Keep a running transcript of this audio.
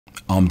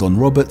I'm Don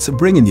Roberts,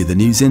 bringing you the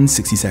news in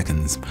 60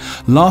 seconds.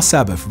 Last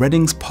Sabbath,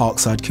 Reading's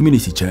Parkside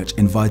Community Church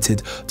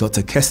invited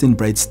Dr. Kestin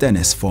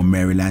Braid-Stennis from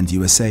Maryland,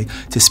 USA,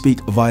 to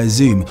speak via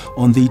Zoom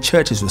on the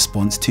church's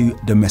response to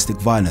domestic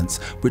violence,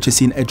 which has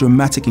seen a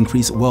dramatic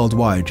increase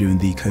worldwide during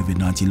the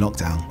COVID-19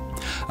 lockdown.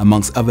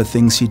 Amongst other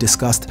things, she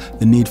discussed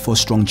the need for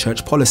strong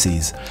church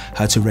policies,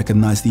 how to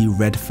recognize the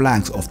red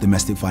flags of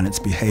domestic violence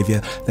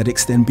behavior that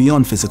extend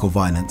beyond physical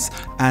violence,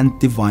 and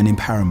divine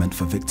empowerment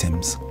for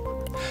victims.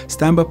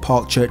 Stanborough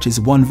Park Church's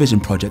One Vision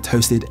project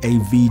hosted a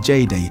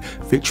VJ Day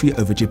Victory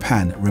over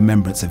Japan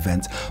remembrance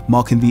event,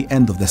 marking the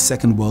end of the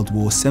Second World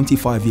War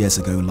 75 years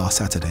ago last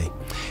Saturday.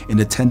 In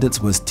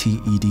attendance was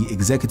TED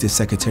Executive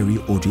Secretary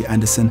Audrey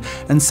Anderson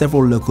and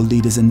several local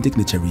leaders and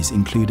dignitaries,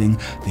 including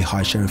the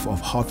High Sheriff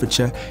of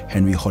Hertfordshire,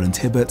 Henry Holland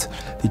Hibbert,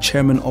 the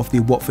Chairman of the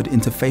Watford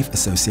Interfaith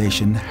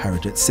Association,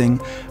 Harajit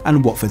Singh,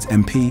 and Watford's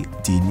MP,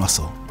 Dean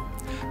Russell.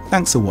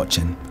 Thanks for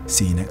watching.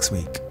 See you next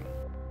week.